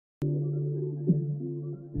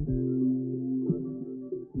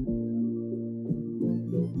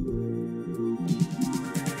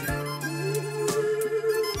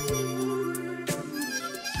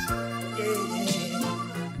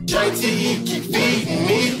J.T.E, keep feeding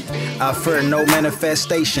me. I fear no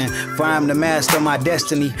manifestation, for I am the master of my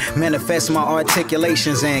destiny. Manifest my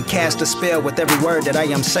articulations and cast a spell with every word that I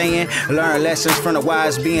am saying. Learn lessons from the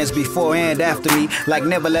wise beings before and after me. Like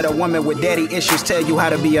never let a woman with daddy issues tell you how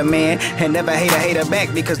to be a man. And never hate a hater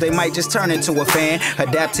back because they might just turn into a fan.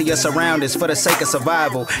 Adapt to your surroundings for the sake of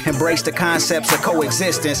survival. Embrace the concepts of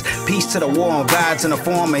coexistence. Peace to the war on gods in the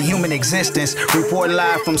form of human existence. Report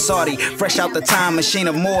live from Saudi, fresh out the time machine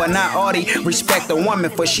of more, not Audi. Respect the woman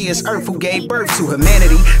for she is earth who gave birth to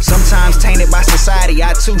humanity. Sometimes tainted by society,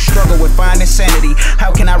 I too struggle with finding sanity.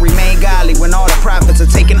 How can I remain godly when all the prophets are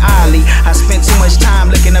taken idly? I spent too much time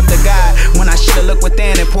looking up to God when I should've looked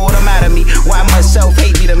within and pulled them out of me. Why must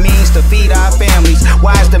self-hate be the means to feed our families?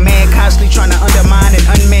 Why is the man constantly trying to undermine and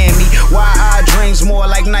unman me? Why are our dreams more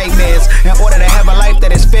like nightmares? In order to have a life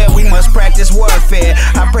that is fair, we must practice warfare.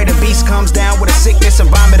 I pray the beast comes down with a sickness and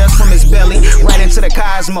vomit us from his belly right into the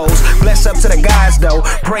cosmos. Bless up to the gods though,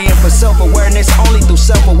 praying for self-awareness. Only through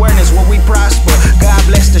self-awareness will we prosper. God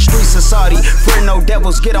bless the streets of Saudi. Fear no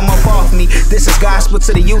devils, get them up off me. This is gospel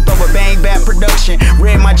to the youth over BAP production.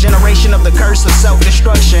 Rid my generation of the curse of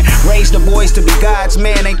self-destruction. Raise the boys to be God's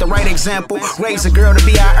man, ain't the right example. Raise a girl to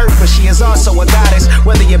be our earth, but she is also a goddess.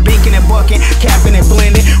 Whether you're beaking and bucking, capping and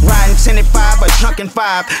blending, riding 10 and 5 or chunking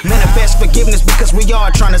 5. Manifest forgiveness because we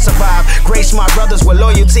all trying to survive. Grace my brothers with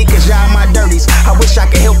loyalty cause y'all my dirties. I wish I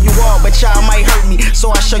could help you all, but y'all might hurt me.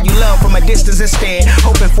 So I show you love from a distance instead,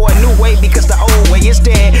 hoping for a new way because the old way is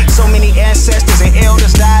dead. So many ancestors and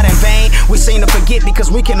elders died in vain. We seem to forget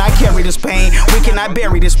because we cannot carry this pain. We cannot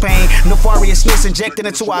bury this pain. Nefariousness injected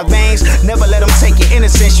into our veins. Never let them take your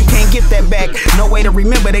innocence, you can't get that back. No way to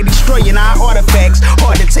remember, they destroying our artifacts.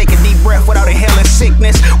 Hard to take a deep breath without inhaling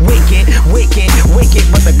sickness. Wicked, wicked, wicked,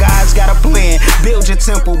 but the gods got a plan. Build your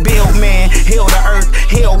temple, build man, heal the earth,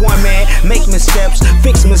 heal one man. Make missteps,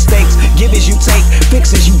 fix mistakes, give as you take,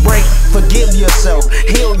 fix as you break. Forgive yourself,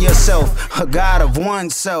 heal yourself, a God of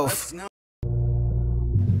oneself.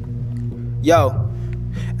 Yo,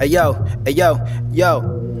 hey yo, hey yo, yo.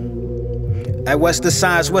 Hey, what's the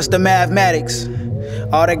science, what's the mathematics?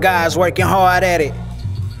 All the guys working hard at it.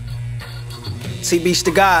 TBeast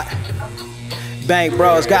Da God. Bang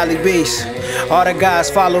bros, godly beasts. All the guys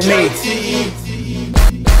follow me.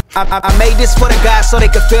 I made this for the guys so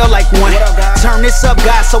they could feel like one. Turn this up,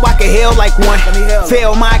 guys, so I can heal like one.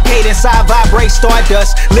 Feel my cadence, I vibrate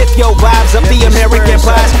stardust. Lift your vibes up, the American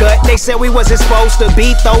prize cut. They said we wasn't supposed to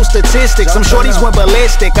beat those statistics. I'm sure these went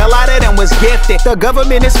ballistic, a lot of them was gifted. The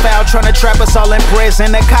government is foul, trying to trap us all in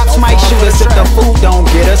prison. The cops might shoot us if the food don't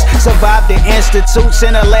get us. Survived the institutes,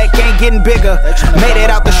 intellect ain't getting bigger. Made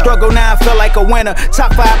it out the struggle, now I feel like a winner.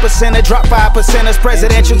 Top 5%, drop 5%ers.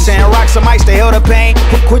 Presidential 10, rock some ice to heal the pain.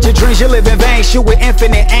 Quit your dreams, you live in vain. Shoot with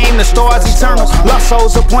infinite aim, the stars eternal. Lost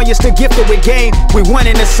souls upon you, still gifted with game. We one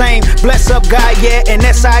in the same. Bless up God, yeah, and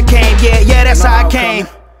that's how I came. Yeah, that's how I came.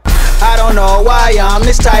 I don't know why I'm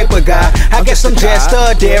this type of guy. I guess I'm just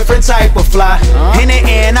a different type of fly. In the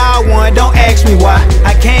end, I won, don't ask me why.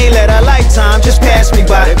 I can't let a lifetime just pass me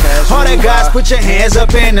by. All the guys, put your hands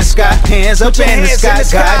up in the sky. Hands up in the sky,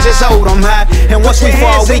 God, just hold them high. And once we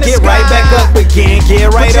fall, we get right back up again. Get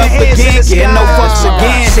right up again, get no fucks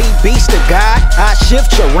again. TBeast Da God, I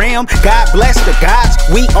shift your ram. God bless the gods,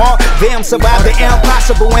 we are them. Survive the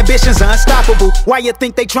impossible, ambitions unstoppable. Why you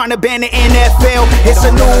think they trying to ban the NFL? It's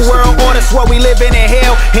a new world order, what we living in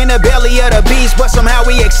hell. In the belly of the beast, but somehow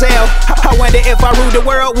we excel. I wonder if I ruled the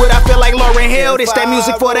world, would I feel like Lauryn Hill? This that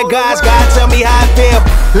music for the gods, God tell me how I feel.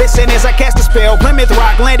 Listen as I cast a spell, Plymouth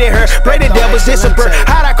Rock landed her. Pray the devil's disappear.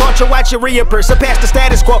 How'd I culture watch it reappear? Surpass the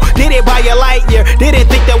status quo, did it by a light year. Didn't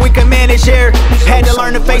think that we could manage here. Had to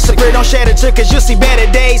learn to face the fear, don't shed a trick, cause you'll see better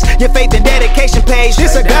days. Your faith and dedication pays.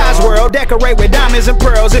 This a God's world, decorate with diamonds and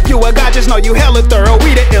pearls. If you a God, just know you hella thorough.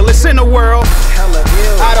 We the illest in the world.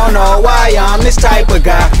 I don't know why I'm this type of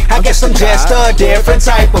guy. I guess I'm just a different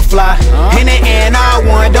type of fly. In the end, I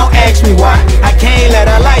won, don't ask me why. I can't let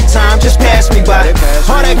a lifetime just pass me by.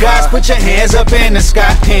 All the guys, put your hands up in the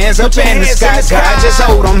sky. Hands up in the sky, God, just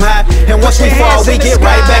hold them high. And once we fall, we get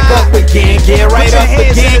right back up again. Get right up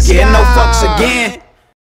again, get no fucks again.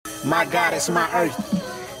 My God is my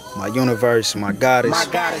earth, my universe, my goddess, my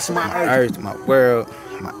goddess, my earth, my world,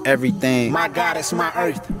 my everything. My God is my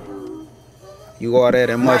earth. You are that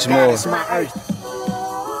and much more.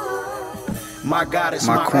 My God is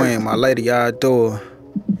my queen, my lady I adore.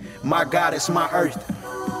 My God is my earth.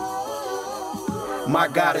 My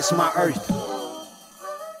God is my earth.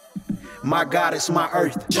 My God is my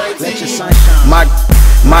earth. Let your sun shine.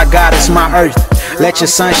 My God is my earth. Let your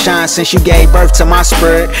sun shine since you gave birth to my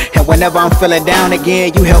spirit. And whenever I'm feeling down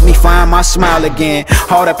again, you help me find my smile again.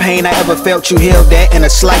 All the pain I ever felt, you healed that in a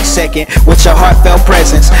slight second with your heartfelt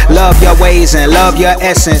presence. Love your ways and love your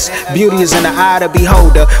essence. Beauty is in the eye of the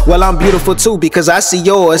beholder. Well, I'm beautiful too because I see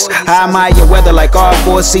yours. I admire your weather like all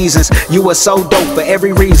 4 seasons. You are so dope for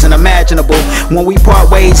every reason imaginable. When we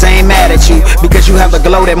part ways, I ain't mad at you because you have a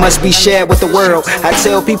glow that must be shared with the world. I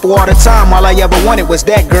tell people all the time, all I ever wanted was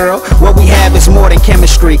that girl. What we have is more than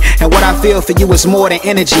chemistry, and what I feel for you is more than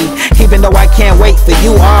energy. Even though I can't wait for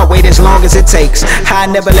you, I'll wait as long as it takes. I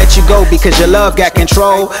never let you go because your love got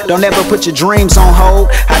control. Don't ever put your dreams on hold.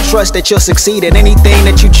 I trust that you'll succeed at anything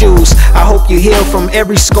that you choose. I hope you heal from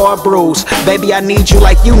every scar bruise. Baby, I need you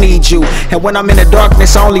like you need you. And when I'm in the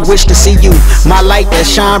darkness, I only wish to see you. My light that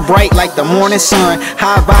shine bright like the morning sun.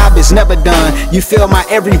 High vibe is never done. You fill my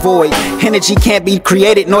every void. Energy can't be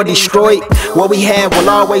created nor destroyed. What we have will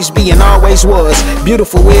always be and always was.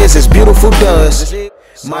 Beautiful is as beautiful does.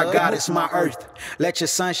 My God is my earth. Let your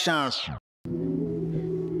sun shine.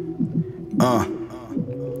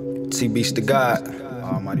 TBeast Da God.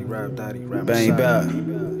 Almighty rap daddy, rap bang BAP.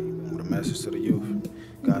 With a message to the youth.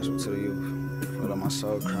 Gospel to the youth. Let my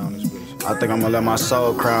soul crown this bitch. I think I'm gonna let my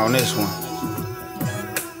soul crown this one.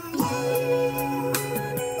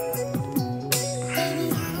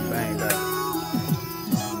 Bang BAP.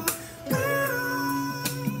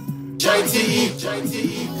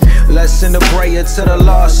 J.T.E. Let's send a prayer to the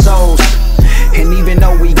lost souls. And even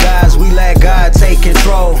though we gods, we let God take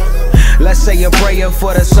control. Let's say a prayer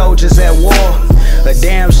for the soldiers at war. A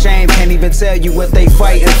damn shame, can't even tell you what they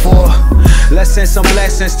fighting for. Let's send some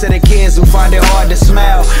blessings to the kids who find it hard to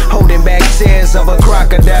smile, holding back tears of a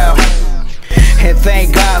crocodile. And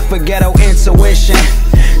thank God for ghetto intuition.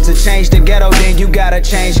 To change the ghetto, then you gotta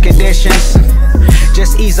change conditions.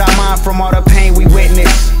 Just ease our mind from all the pain we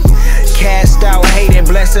witness. Cast out hate and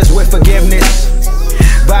bless us with forgiveness.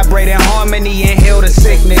 Vibrate in harmony and heal the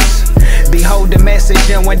sickness. Behold the message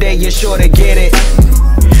and one day you're sure to get it.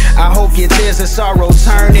 I hope your tears of sorrow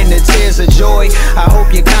turn into tears of joy. I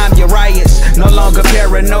hope you calm your riots, no longer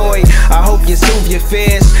paranoid. I hope you soothe your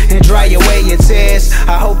fears and dry away your tears.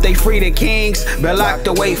 I hope they free the kings, been locked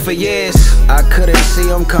away for years. I couldn't see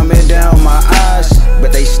them coming down my eyes,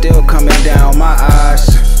 but they still coming down my eyes.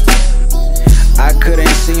 I couldn't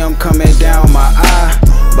see them coming down my eye,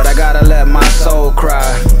 but I gotta let my soul cry.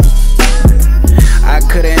 I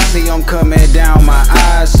couldn't see them coming down my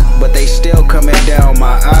eyes, but they still coming down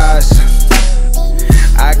my eyes.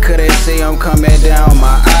 I couldn't see them coming down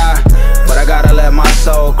my eye, but I gotta let my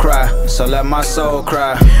soul cry, so let my soul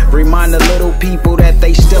cry. Remind the little people that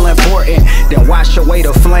they still important, then wash away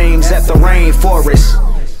the flames at the rainforest.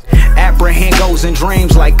 Apprehend goals and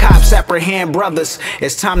dreams like cops apprehend brothers.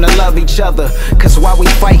 It's time to love each other, cause while we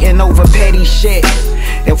fighting over petty shit,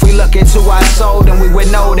 if we look into our soul, then we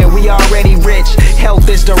would know that we already rich. Health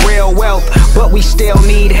is the real wealth, but we still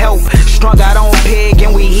need help. Strung out on pig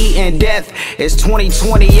and we eating death. It's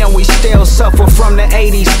 2020 and we still suffer from the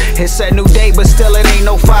 80s. It's a new day, but still it ain't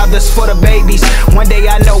no fathers for the babies. One day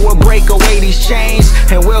I know we'll break away these chains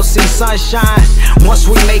and we'll see sunshine once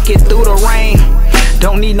we make it through the rain.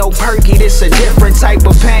 Don't need no perky, this a different type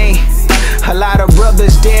of pain. A lot of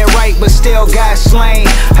brothers dead right, but still got slain.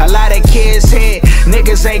 A lot of kids hit,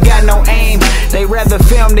 niggas ain't got no aim. They rather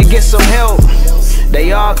film to get some help.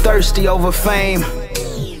 They all thirsty over fame.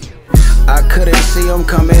 I couldn't see them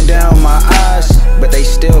coming down my eyes, but they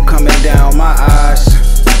still coming down my eyes.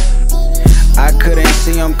 I couldn't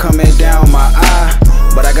see them coming down my eye,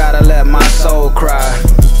 but I gotta let my soul cry.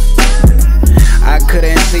 I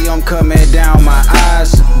couldn't see them coming down my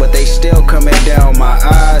eyes, but they still coming down my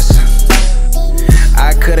eyes.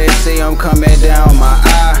 I couldn't see them coming down my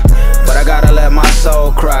eye, but I gotta let my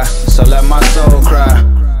soul cry, so let my soul cry.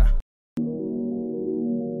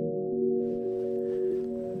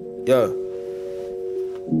 Yeah.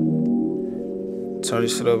 Turn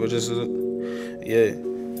this shit up, just yeah,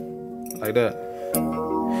 like that.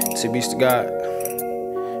 TBeast Da God.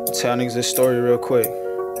 Tell niggas this story real quick.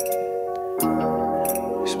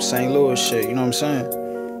 Some St. Louis shit, you know what I'm saying?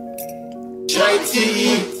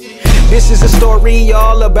 J.T.E. This is a story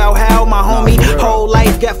all about how my homie whole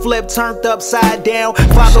life got flipped, turned upside down.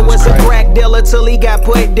 Father was a crack dealer till he got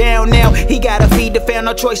put down. Now he gotta feed the fam,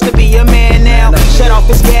 no choice to be a man now. Shut off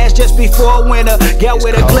his gas just before winter. Got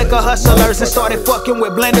with a clique of hustlers and started fucking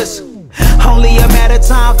with blenders. Only a matter of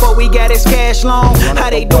time before we got his cash long. How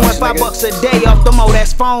they doing $5 a day off the mo,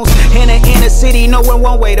 that's phones. In the inner city, knowing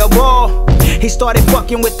one way to ball. He started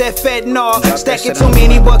fucking with that fentanyl, stacking too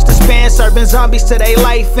many bucks to spend, serving zombies to their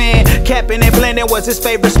life end. Capping and blending was his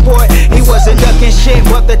favorite sport. He wasn't ducking shit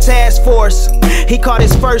but the task force. He caught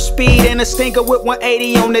his first speed in a stinker with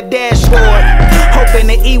 180 on the dashboard. Hoping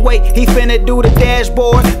the E-way, he finna do the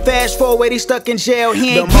dashboard. Fast forward, he stuck in jail,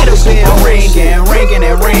 he ain't get a bill. Ringing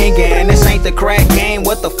and ringing. This ain't the crack game,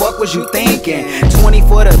 what the fuck was you thinking? 20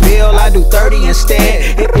 for the bill, I do 30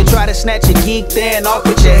 instead. If you try to snatch a geek, then off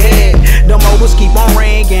with your head. The mobiles keep on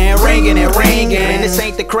ringing and ringing. This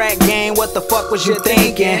ain't the crack game, what the fuck was you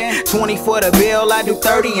thinking? 20 for the bill, I do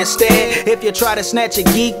 30 instead. If you try to snatch a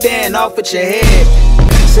geek, then off with your head.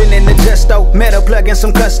 Sitting in the Justo, met her plugging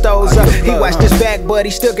some custos up. He watched his back, but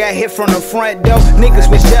he still got hit from the front door. Niggas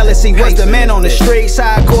was jealous, he was the man on the streets.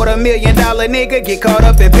 High $250,000 nigga, get caught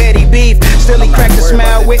up in petty beef. Still he cracked a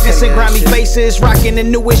smile, witnessing grimy faces, rocking the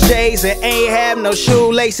newest shades and ain't have no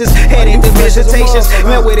shoelaces. Heading to visitations,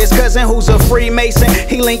 met with his cousin who's a Freemason.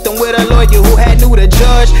 He linked him with a lawyer who had knew the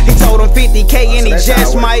judge. He told him 50K and he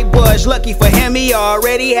just might budge. Lucky for him, he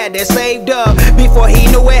already had that saved up. Before he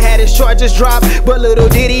knew it, had his charges dropped. But little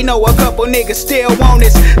did he know a couple niggas still want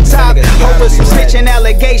his top. Over some snitching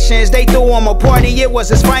allegations, they threw him a party, it was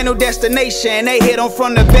his final destination. They hit him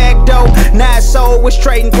from the back door. Now his soul was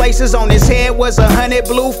trading places, on his head was 100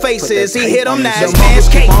 blue faces. He hit him, now his man's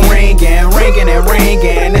cake. Ringing and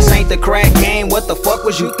ringing. This ain't the crack game, what the fuck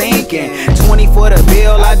was you thinking? 20 for the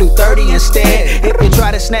bill, I do 30 instead. If you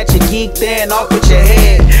try to snatch a geek, then off with your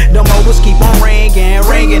head. The mobiles keep on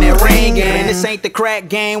ringing and ringing. This ain't the crack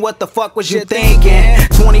game, what the fuck was you thinking?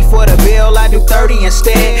 20 for the bill, I do 30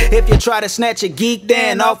 instead. If you try to snatch a geek,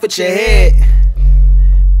 then off with your head.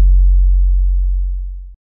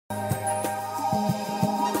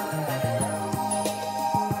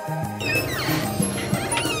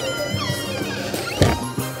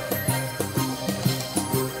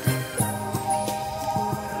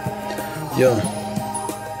 Yo,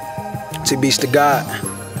 TBeast Da God.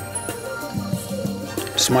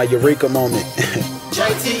 It's my Eureka moment.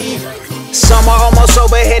 J.T.E. Summer almost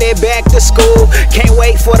over, headed back to school. Can't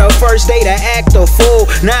wait for the first day to act a fool.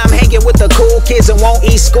 Now I'm hanging with the cool kids and won't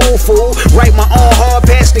eat school food. Write my own hard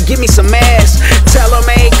pass to give me some ass. Tell them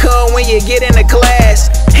ain't come when you get into class.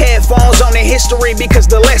 Headphones on the history because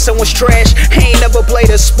the lesson was trash. Ain't never played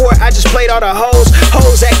a sport, I just played all the hoes.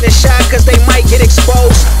 Hoes acting shy cause they might get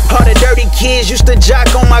exposed. All the dirty kids used to jock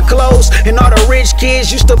on my clothes, and all the rich kids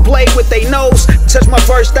used to play with their nose. Touched my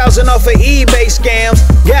first 1,000 off of eBay scams.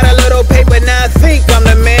 Got a little paper, now I think I'm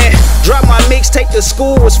the man. Dropped my mixtape to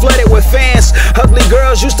school, was flooded with fans. Ugly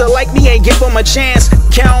girls used to like me, ain't give them a chance.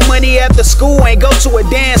 Count money after school, ain't go to a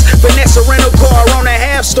dance. Finesse a rental car on a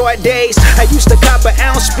half start days. I used to cop an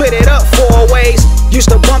ounce, split it up 4 ways. Used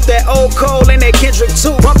to bump that old Cole and that Kendrick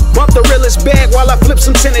too. Bump the realest bag while I flip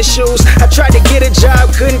some tennis shoes. I tried to get a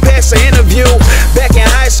job, couldn't pass an interview. Back in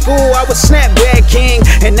high school, I was snapback king.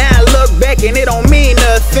 And now I look back and it don't mean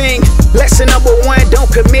nothing. Lesson number 1, don't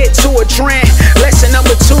commit to a trend. Lesson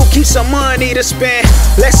number 2, keep some money to spend.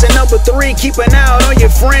 Lesson number 3, keep an eye out on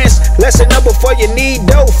your friends. Lesson number 4, you need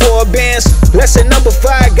dough for a Benz. Lesson number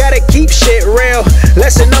 5, gotta keep shit real.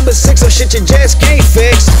 Lesson number 6, some shit you just can't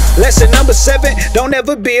fix. Lesson number 7, don't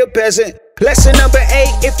ever be a peasant. Lesson number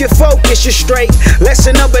 8, if you focus, you're straight.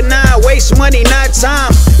 Lesson number 9, waste money, not time.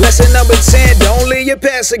 Lesson number 10, don't leave your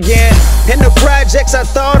past again. In the projects, I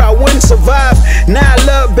thought I wouldn't survive. Now I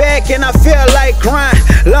look back and I feel like crying.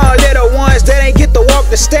 Long live the ones that ain't get to walk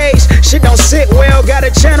the stage. Shit don't sit well, gotta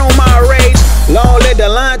channel my rage. Long live the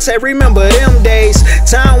lines, I remember them days.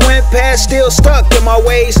 Time went past, still stuck in my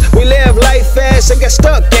ways. We live life fast and got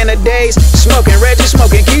stuck in the days. Smoking Reggie,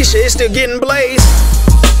 smoking Keisha, it's still getting blazed.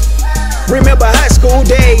 Remember high school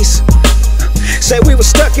days. Say we were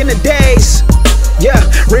stuck in the days. Yeah,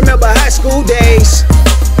 remember high school days.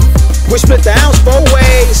 We split the ounce 4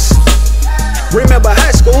 ways. Remember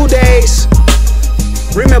high school days.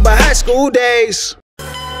 Remember high school days.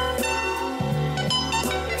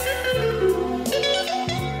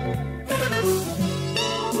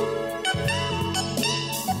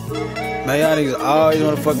 Man, y'all niggas always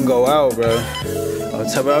wanna fucking go out, bro. I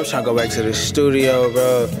was trying to go back to the studio,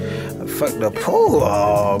 bro. Fuck the pool,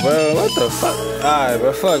 oh, bro. What the fuck? Alright,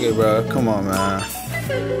 bro. Fuck it, bro. Come on, man.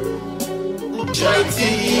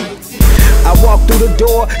 J.T.E. I walked through the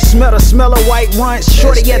door, smell of white runts.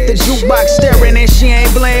 Shorty at the jukebox staring and she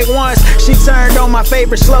ain't blinked once. She turned on my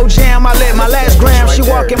favorite slow jam, I lit my last gram. She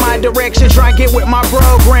walk in my direction, try and get with my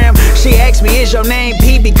program. She asked me, is your name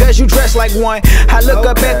P because you dress like one? I look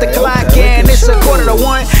up at the clock and it's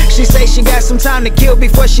 1:45. She say she got some time to kill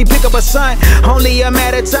before she pick up her son. Only a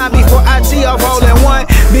matter of time before I tee off all in one.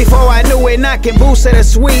 Before I knew it, knocking boots at a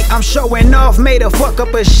suite. I'm showing off, made her fuck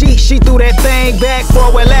up a sheet. She threw that thing back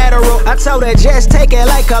forward lateral. I told her just take it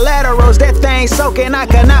like collaterals. That thing soaking, I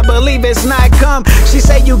cannot believe it's not come. She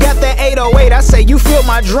say you got that 808, I say you feel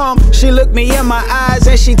my drum. She looked me in my eyes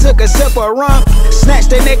and she took a sip of rum. Snatched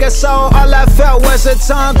the nigga soul, all I felt was a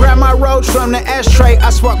tongue. Grabbed my roach from the ashtray, I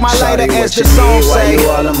sparked my lighter as the song say. Why you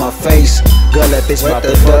all in my face? Girl, if it's about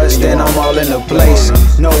the dust, then I'm all in the place.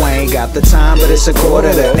 No, I ain't got the time, but it's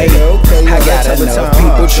 7:45. I got enough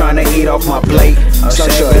people trying to eat off my plate. So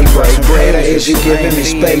shorty break bread, or is you giving me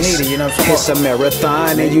space? It's a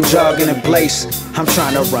marathon and you jogging in place. I'm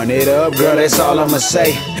trying to run it up, girl, that's all I'ma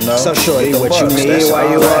say. So shorty, what you need?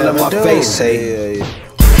 Why you all in my face? Hey.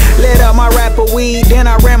 Lit up my rapper weed, then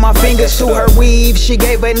I ran my fingers through her weave. She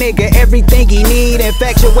gave a nigga everything he need,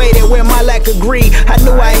 infatuated with my lack of greed. I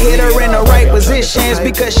knew I hit her in the right positions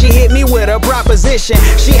because she hit me with a proposition.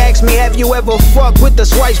 She asked me, have you ever fucked with the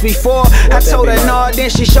swipes before? I told her no,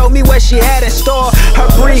 then she showed me what she had in store. Her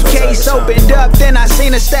briefcase opened up, then I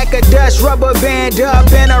seen a stack of dust, rubber band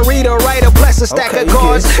up, and a reader writer plus a stack of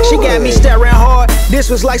cards. She got me staring hard. This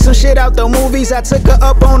was like some shit out the movies. I took her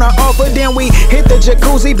up on her offer, then we hit the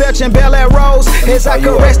jacuzzi, belching Bel Air Rose. As I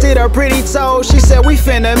caressed her pretty toes, she said we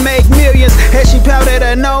finna make millions. As she powdered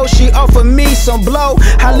her nose, she offered me some blow.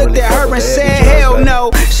 I looked at her and said hell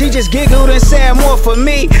no. She just giggled and said more for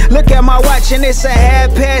me. Look at my watch and it's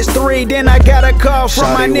 3:30. Then I got a call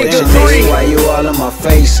from my nigga 3. Why you all in my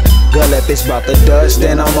face? Girl, if it's about the dust,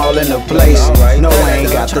 then I'm all in the place. No, I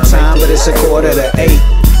ain't got the time, but it's 7:45.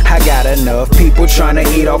 I got enough people trying to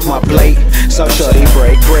eat off my plate. So shorty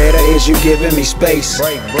break bread, or is you giving me space?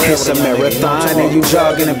 It's a marathon and you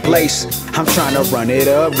jogging in place. I'm trying to run it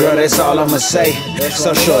up, girl, that's all I'ma say.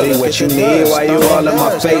 So shorty, what you need? Why you all in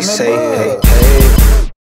my face? Hey, hey,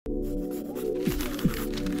 hey.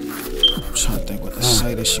 I'm trying to think what to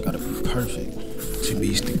say. This shit gotta be perfect.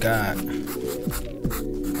 TBeast Da God.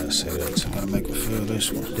 Gotta say that. I gotta make her feel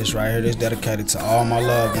this one. This right here, this dedicated to all my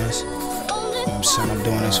loved ones. You know what I'm saying? I'm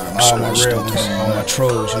doing this for all my real ones, all my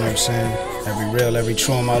trolls, you know what I'm saying? Every real, every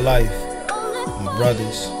true in my life. My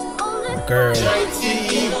brothers, my girl,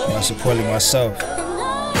 most importantly myself.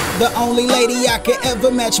 The only lady I could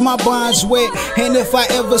ever match my bonds with. And if I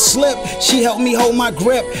ever slip, she helped me hold my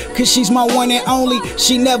grip. Cause she's my one and only.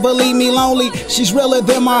 She never leave me lonely. She's realer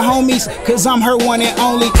than my homies, cause I'm her one and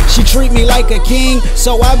only. She treat me like a king,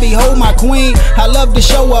 so I behold my queen. I love to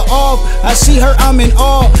show her off. I see her, I'm in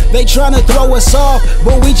awe. They tryna throw us off,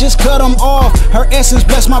 but we just cut them off. Her essence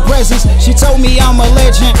bless my presence. She told me I'm a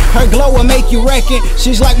legend. Her glow will make you reckon.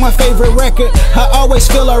 She's like my favorite record. I always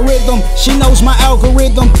feel her rhythm. She knows my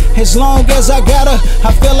algorithm. As long as I got her,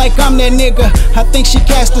 I feel like I'm that nigga. I think she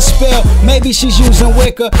cast a spell, maybe she's using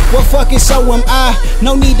Wicca. Well, fuck it, so am I.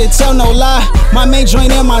 No need to tell no lie. My main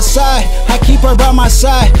joint in my side, I keep her by my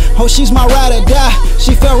side. Oh, she's my ride or die.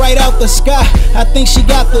 She fell right out the sky. I think she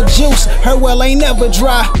got the juice. Her well ain't never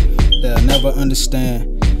dry. They'll never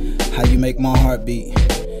understand how you make my heart beat.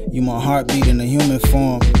 You my heartbeat in a human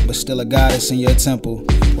form, but still a goddess in your temple.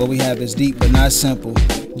 What we have is deep but not simple.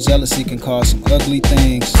 Jealousy can cause some ugly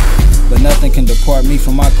things, but nothing can depart me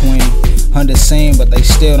from my queen. Underseen, but they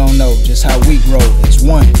still don't know just how we grow as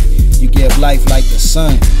one. You give life like the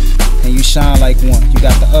sun, and you shine like one. You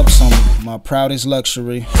got the ups on me, my proudest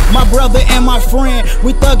luxury. My brother and my friend,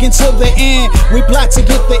 we thuggin' till the end. We plot to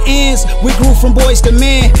get the ends. We grew from boys to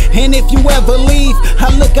men. And if you ever leave, I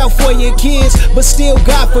look out for your kids. But still,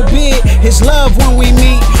 God forbid, it's love when we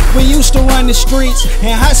meet. We used to run the streets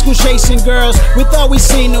in high school chasing girls. We thought we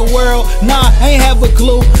seen the world. Nah, ain't have a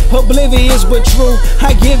clue. Oblivious but true.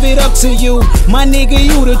 I give it up to you, my nigga,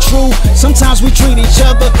 you the truth. Sometimes we treat each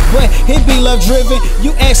other, but it be love driven.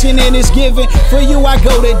 You asking and it's given. For you, I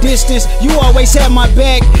go the distance. You always had my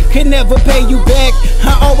back, could never pay you back.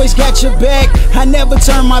 I always got your back, I never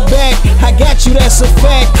turn my back. I got you, that's a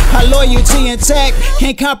fact. Our loyalty intact,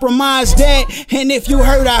 can't compromise that. And if you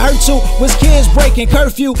hurt, I hurt too. Was kids breaking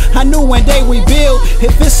curfew, I knew one day we build.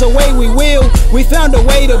 If it's a way we will, we found a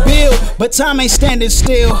way to build. But time ain't standing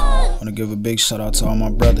still. I wanna give a big shout out to all my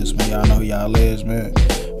brothers, man. Y'all know who y'all is, man.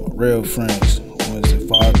 My real friends, ones that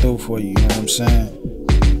fall through for you, you know what I'm saying?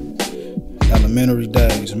 Elementary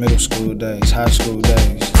days, middle school days, high school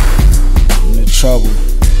days, in the trouble,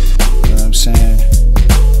 you know what I'm saying?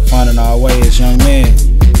 Finding our way as young men,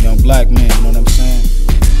 young black men, you know what I'm saying?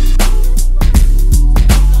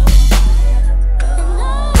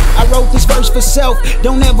 I wrote this verse for self.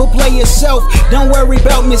 Don't ever play yourself. Don't worry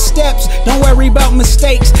about missteps. Don't worry about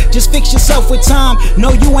mistakes. Just fix yourself with time.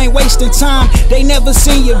 No, you ain't wasting time. They never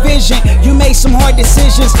seen your vision. You made some hard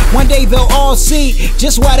decisions. One day they'll all see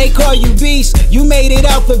just why they call you beast. You made it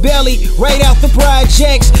out the belly, right out the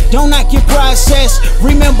projects. Don't knock your process.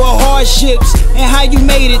 Remember hardships and how you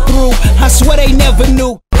made it through. I swear they never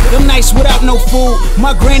knew. Them nights without no food.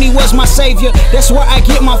 My granny was my savior. That's where I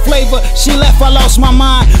get my flavor. She left, I lost my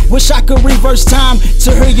mind. Wish I could reverse time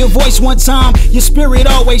to hear your voice one time. Your spirit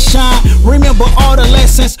always shine. Remember all the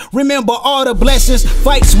lessons. Remember all the blessings.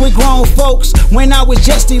 Fights with grown folks. When I was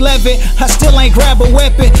just 11, I still ain't grab a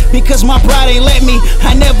weapon because my pride ain't let me.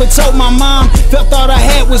 I never told my mom. Felt all I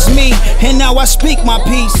had was me. And now I speak my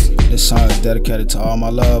peace. This song is dedicated to all my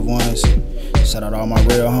loved ones. Shout out all my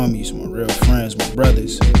real homies, my real friends, my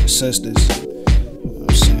brothers, my sisters. You know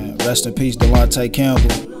what I'm saying? Rest in peace, Delonte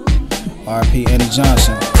Campbell. R.I.P. Annie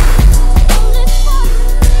Johnson.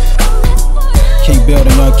 Keep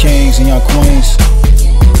building young kings and young queens,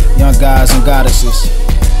 young gods and goddesses.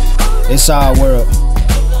 It's our world.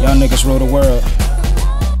 Young niggas rule the world.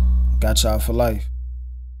 Got y'all for life.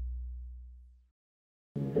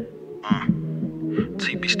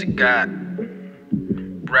 TBeast Da God.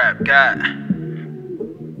 Rap God.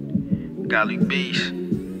 Golly Beast.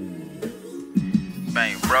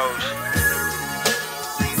 Bang Bros.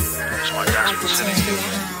 That's my gospel city.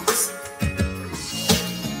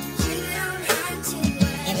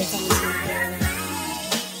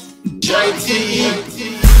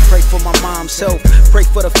 J.T.E. Pray for my mom's health, pray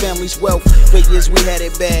for the family's wealth. For years we had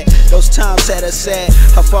it bad, those times had us sad.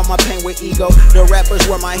 I fought my pain with ego, the rappers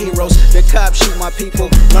were my heroes. The cops shoot my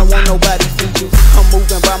people, I won't nobody feed you. I'm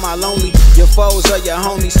moving by my lonely, your foes are your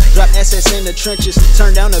homies. Drop SS in the trenches,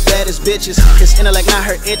 turn down the baddest bitches. Cause intellect not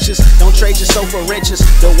her inches, don't trade your soul for riches.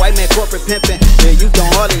 The white man corporate pimping, yeah you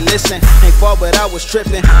don't hardly listen. Ain't fall but I was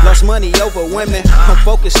tripping, lost money over women. I'm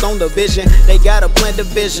focused on the vision, they got a plan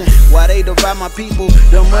division. Why they divide my people,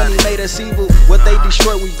 the money made us evil. What they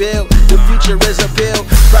destroy we build, the future is a pill.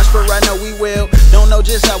 Prosper I know we will, don't know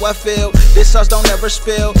just how I feel. This sauce don't ever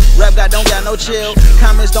spill, rap God don't got no chill.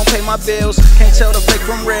 Comments don't pay my bills, can't tell the fake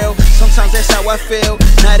from real. Sometimes that's how I feel,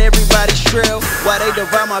 not everybody's trill. Why they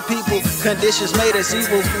divide my people, conditions made us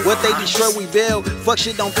evil. What they destroy we build, fuck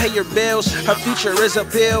shit don't pay your bills. Her future is a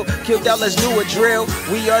pill, killed out let's do a drill.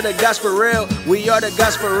 We are the Godz for real, we are the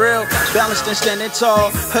Godz for real. Balanced and standing tall,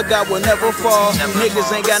 her God will never fall.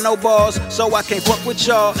 Niggas ain't got no balls, so I can't fuck with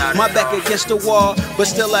y'all. My back against the wall, but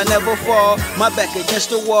still I never fall. My back against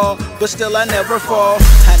the wall, but still I never fall.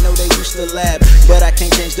 I know they used to laugh, but I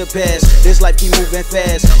can't change the past. This life keep moving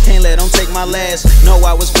fast, can't let them take my last. No,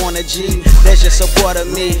 I was born a G, that's just a part of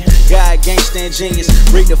me. God, gangsta and genius,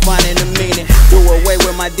 redefining the meaning. Do away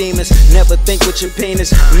with my demons, never think with your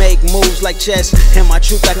penis. Make moves like chess, and my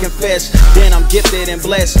truth I confess. Then I'm gifted and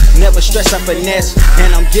blessed, never stress I finesse.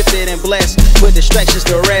 And I'm gifted and blessed, put distractions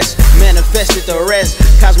to rest. Manifested the rest,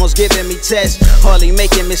 Cosmos giving me tests, hardly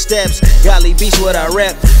making missteps. Golly Beast what I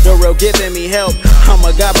rep, the real giving me help. I'm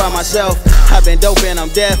a god by myself, I've been dope and I'm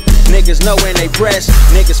deaf. Niggas know when they press,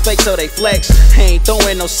 niggas fake so they flex. Ain't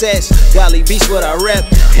throwing no sets, Golly Beast what I rep.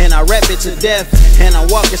 And I rap it to death, and I'm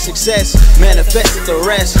walking success. Manifested the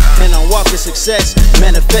rest, and I'm walking success.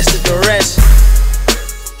 Manifested the rest.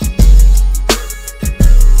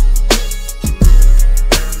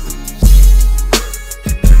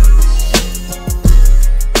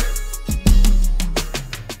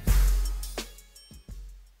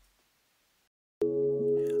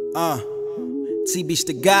 TBeast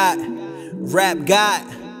Da God, Rap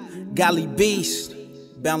God, Golly Beast,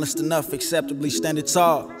 balanced enough, acceptably standing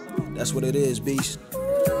tall. That's what it is, Beast.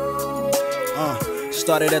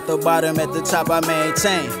 Started at the bottom, at the top I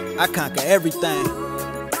maintain. I conquer everything.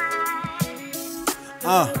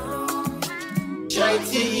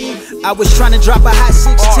 J.T.E. I was trying to drop a hot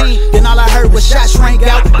 16, then all I heard was shots rang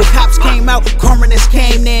out. The cops came out, coroners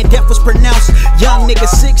came, then death was pronounced. Young nigga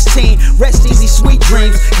 16, rest easy, sweet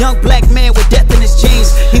dreams. Young black man with death in his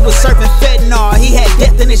jeans. He was serving fentanyl, he had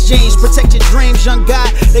death in his jeans. Protect your dreams, young guy,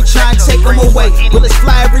 they try and take them away. Bullets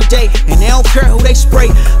fly every day, and they don't care who they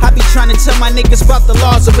spray. I be trying to tell my niggas about the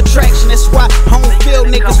laws of attraction. That's why I don't feel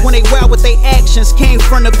niggas when they wild with their actions. Came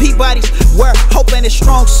from the Peabodys, where hope ain't a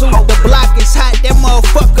strong suit. The block is hot, that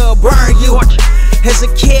motherfucker burn you. As a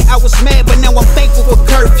kid I was mad, but now I'm thankful for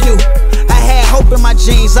curfew. I had hope in my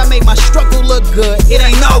jeans, I made my struggle look good. It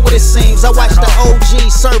ain't all what it seems. I watched the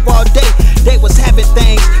OGs serve all day, they was having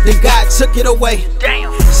things, then God took it away.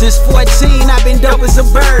 Since 14 I've been dope as a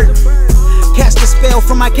bird, cast a spell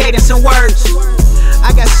from my cadence and words.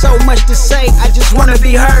 I got so much to say, I just wanna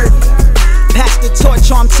be heard. Pass the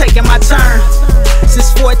torch, I'm taking my turn.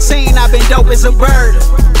 Since 14, I've been dope as a bird.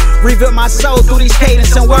 Reveal my soul through these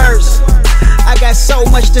cadence and words. I got so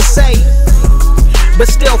much to say, but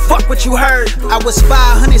still fuck what you heard. I was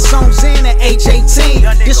 500 songs in at age 18.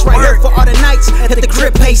 This right here for all the nights at the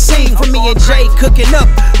crib pay scene. For me and Jay cooking up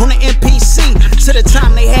on the MPC. To the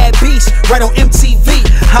time they had beats right on MTV.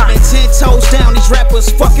 I've been 10 toes down, these rappers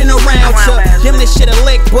fucking around. To them this shit a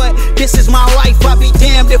lick, but this is my life. I'll be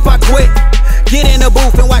damned if I quit. Get in the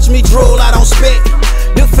booth and watch me drool, I don't spit.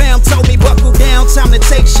 The fam told me buckle down, time to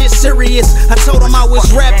take shit serious. I told them I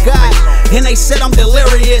was rap god, and they said I'm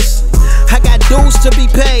delirious. I got dues to be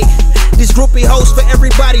paid. These groupie hoes for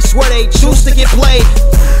everybody swear they choose to get played.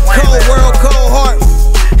 Cold world, cold heart,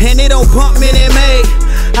 and it don't pump me in May.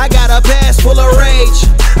 I got a past full of rage.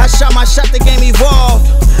 I shot my shot, the game evolved,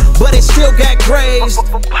 but it still got crazed.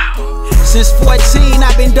 Since 14,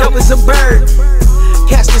 I've been dope as a bird.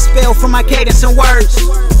 Cast a spell from my cadence and words.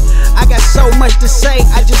 I got so much to say,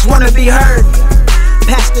 I just wanna be heard.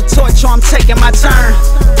 Pass the torch, I'm taking my turn.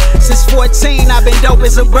 Since 14, I've been dope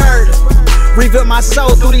as a bird. Reveal my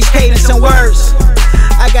soul through these cadence and words.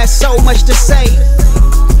 I got so much to say,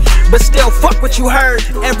 but still fuck what you heard.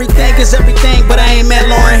 Everything is everything, but I ain't met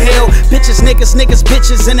Lauryn Hill. Bitches, niggas, niggas,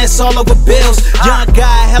 bitches, and it's all over bills. Young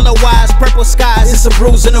guy, hella wise, purple skies. It's a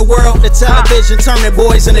bruise in the world. The television turning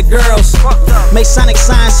boys into girls. Masonic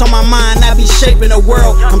science on my mind, I be shaping the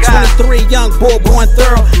world. I'm 23, young boy, born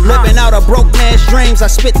thorough. Living out a broke man's dreams. I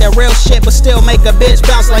spit that real shit, but still make a bitch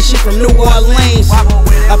bounce like she from New Orleans.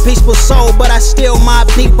 A peaceful soul, but I still mob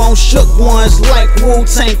deep on shook ones like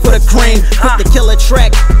Wu-Tang for the cream. Quick to kill a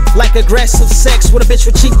track like aggressive sex with a bitch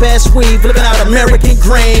with cheap ass weave, living out American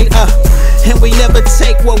green. And we never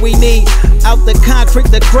take what we need. Out the concrete,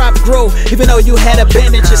 the crop grew. Even though you had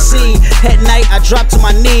abandoned your seed. At night, I drop to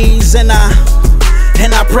my knees and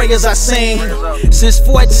I pray as I sing. Since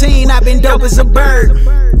 14, I've been dope as a bird.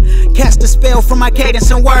 Cast a spell from my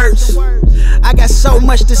cadence and words. I got so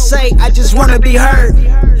much to say, I just wanna be heard.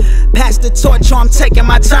 Pass the torch, I'm taking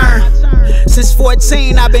my turn. Since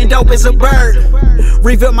 14, I've been dope as a bird.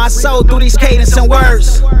 Reveal my soul through these cadence and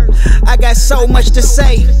words. I got so much to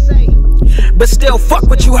say, but still fuck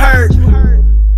what you heard.